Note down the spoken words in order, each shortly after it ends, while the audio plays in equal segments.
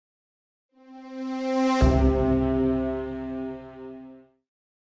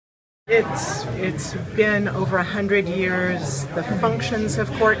It's been over 100 years. The functions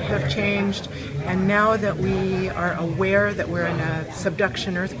of court have changed, and now that we are aware that we're in a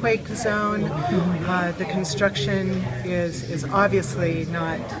subduction earthquake zone, the construction is obviously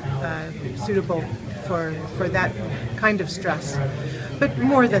not suitable for that kind of stress. But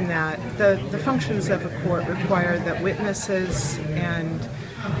more than that, the functions of a court require that witnesses and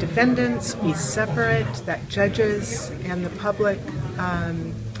defendants be separate, that judges and the public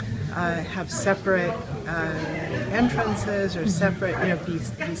have separate entrances or separate, be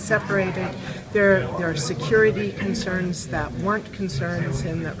separated. There are security concerns that weren't concerns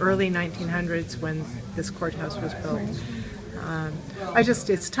in the early 1900s when this courthouse was built.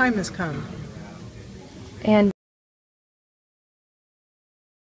 Its time has come. And